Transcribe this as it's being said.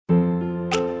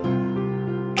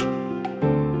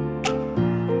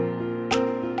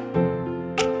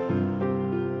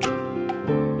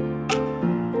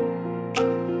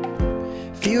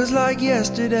Feels like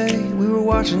yesterday we were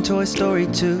watching Toy Story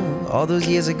 2 all those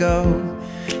years ago.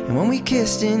 And when we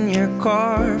kissed in your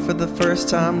car for the first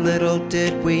time, little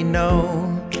did we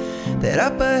know that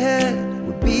up ahead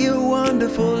would be a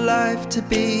wonderful life to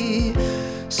be.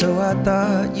 So I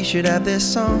thought you should have this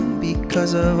song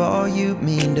because of all you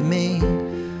mean to me.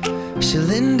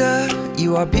 Shelynda,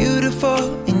 you are beautiful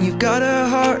and you've got a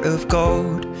heart of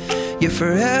gold. You're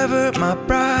forever my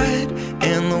bride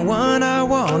and the one I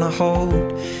wanna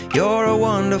hold. You're a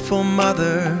wonderful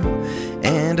mother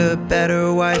and a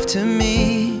better wife to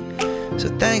me. So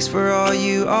thanks for all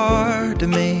you are to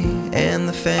me and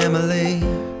the family.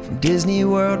 From Disney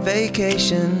World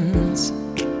vacations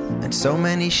and so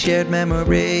many shared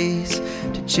memories,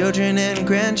 to children and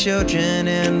grandchildren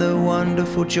and the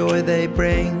wonderful joy they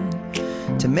bring,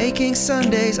 to making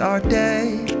Sundays our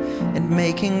day and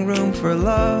making room for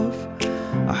love.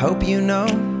 I hope you know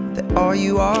that all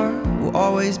you are will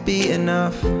always be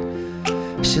enough.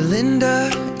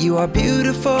 Shelynda, you are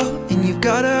beautiful and you've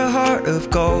got a heart of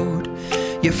gold.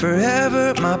 You're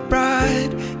forever my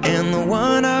bride and the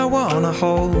one I wanna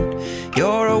hold.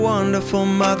 You're a wonderful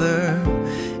mother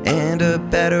and a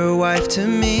better wife to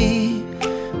me.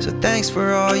 So thanks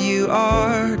for all you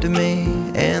are to me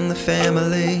and the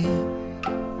family.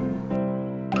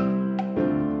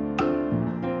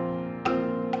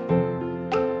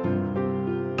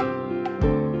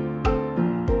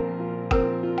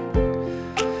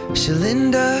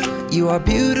 Shelynda, you are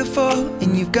beautiful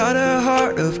and you've got a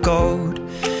heart of gold.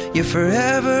 You're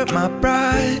forever my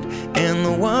bride and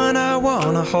the one I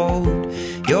wanna hold.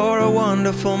 You're a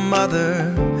wonderful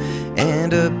mother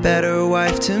and a better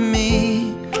wife to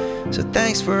me. So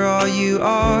thanks for all you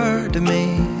are to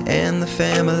me and the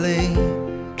family.